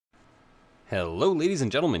Hello ladies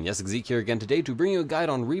and gentlemen, yes, Zeke here again today to bring you a guide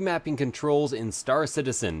on remapping controls in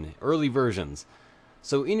StarCitizen, early versions.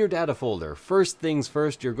 So in your data folder, first things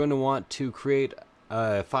first, you're going to want to create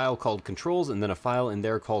a file called controls and then a file in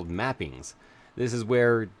there called mappings. This is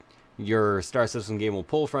where your StarCitizen game will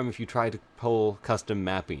pull from if you try to pull custom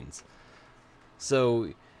mappings. So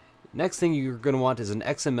next thing you're going to want is an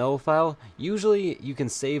XML file. Usually you can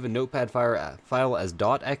save a notepad file as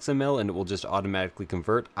 .xml and it will just automatically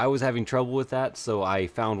convert. I was having trouble with that, so I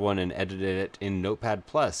found one and edited it in Notepad+.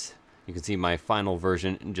 You can see my final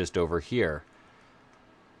version just over here.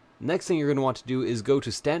 Next thing you're going to want to do is go to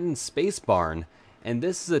Stantonspacebarn, and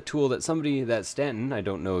this is a tool that Stanton, I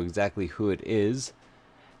don't know exactly who it is,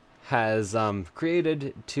 has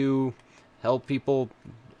created to help people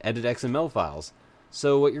edit XML files.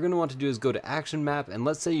 So what you're going to want to do is go to Action Map, and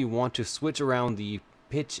let's say you want to switch around the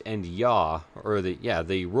pitch and yaw, or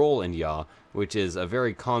the roll and yaw, which is a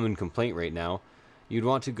very common complaint right now. You'd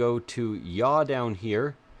want to go to yaw down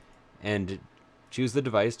here, and choose the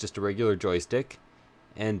device, just a regular joystick,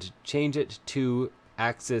 and change it to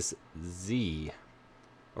axis Z,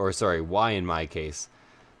 or sorry, Y in my case.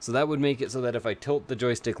 So that would make it so that if I tilt the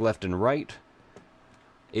joystick left and right,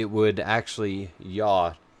 it would actually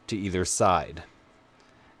yaw to either side.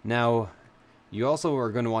 Now, you also are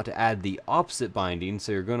going to want to add the opposite binding,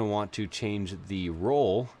 so you're going to want to change the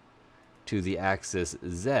roll to the axis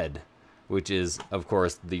Z, which is, of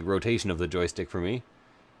course, the rotation of the joystick for me,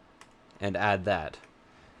 and add that.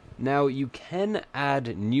 Now, you can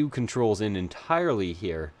add new controls in entirely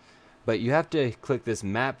here, but you have to click this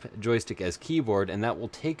Map Joystick as Keyboard, and that will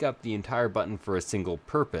take up the entire button for a single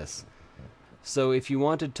purpose. So if you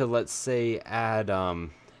wanted to, let's say, add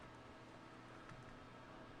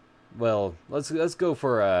well, let's go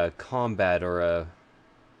for a combat or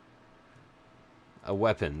a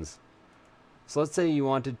weapons. So let's say you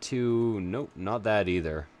wanted to, nope, not that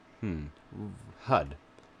either. HUD.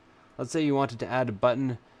 Let's say you wanted to add a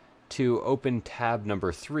button to open tab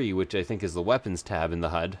number 3, which I think is the weapons tab in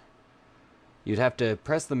the HUD. You'd have to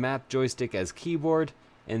press the map joystick as keyboard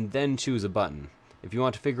and then choose a button. If you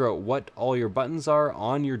want to figure out what all your buttons are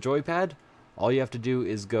on your joypad, all you have to do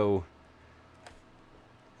is go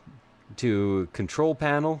to Control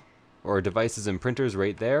Panel, or Devices and Printers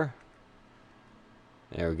right there.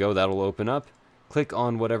 There we go, that'll open up. Click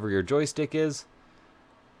on whatever your joystick is.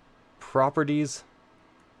 Properties.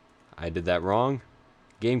 I did that wrong.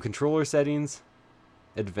 Game Controller Settings.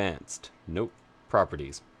 Advanced. Nope.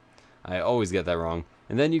 Properties. I always get that wrong.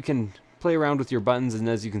 And then you can play around with your buttons, and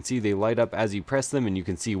as you can see, they light up as you press them, and you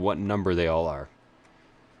can see what number they all are.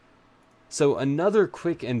 So another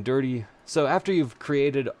quick and dirty... So after you've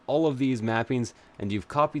created all of these mappings and you've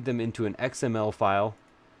copied them into an XML file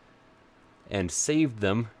and saved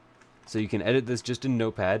them, so you can edit this just in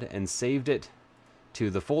Notepad, and saved it to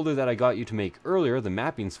the folder that I got you to make earlier, the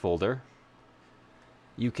mappings folder,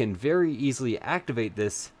 you can very easily activate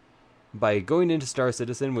this by going into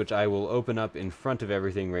StarCitizen, which I will open up in front of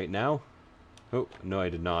everything right now. Oh, no I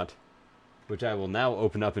did not. Which I will now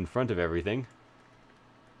open up in front of everything.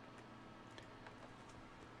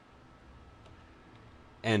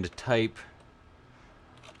 And type,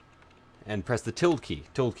 and press the tilde key.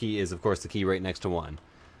 Tilde key is, of course, the key right next to 1.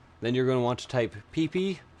 Then you're going to want to type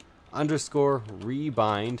pp_rebind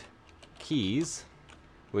keys,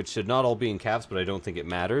 which should not all be in caps, but I don't think it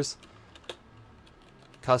matters.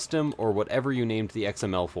 Custom, or whatever you named the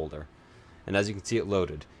XML folder. And as you can see, it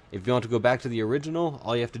loaded. If you want to go back to the original,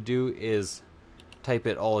 all you have to do is type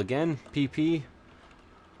it all again, pp_rebind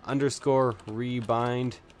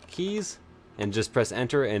keys, and just press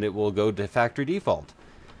enter, and it will go to factory default.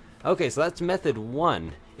 Okay, so that's method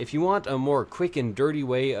 1. If you want a more quick and dirty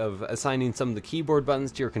way of assigning some of the keyboard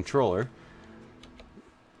buttons to your controller,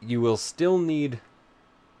 you will still need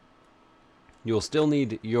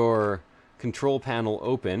your control panel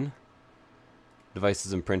open,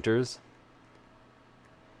 devices and printers,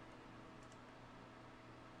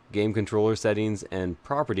 game controller settings and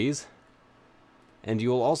properties. And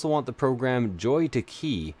you will also want the program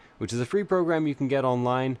Joytokey, which is a free program you can get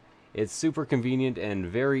online. It's super convenient and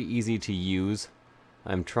very easy to use.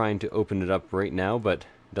 I'm trying to open it up right now, but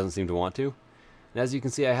it doesn't seem to want to. And as you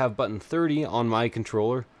can see, I have button 30 on my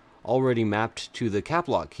controller already mapped to the cap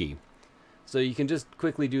lock key. So you can just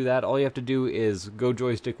quickly do that. All you have to do is go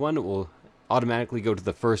joystick 1. It will automatically go to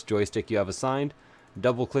the first joystick you have assigned.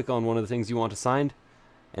 Double click on one of the things you want assigned,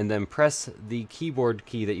 and then press the keyboard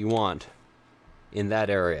key that you want in that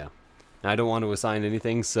area. Now, I don't want to assign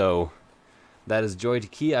anything, so that is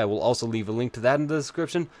Joytokey. I will also leave a link to that in the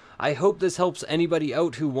description. I hope this helps anybody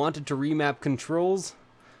out who wanted to remap controls.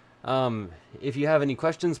 If you have any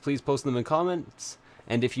questions, please post them in comments.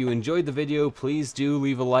 And if you enjoyed the video, please do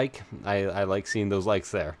leave a like. I like seeing those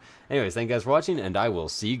likes there. Anyways, thank you guys for watching, and I will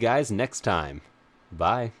see you guys next time.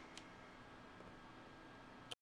 Bye.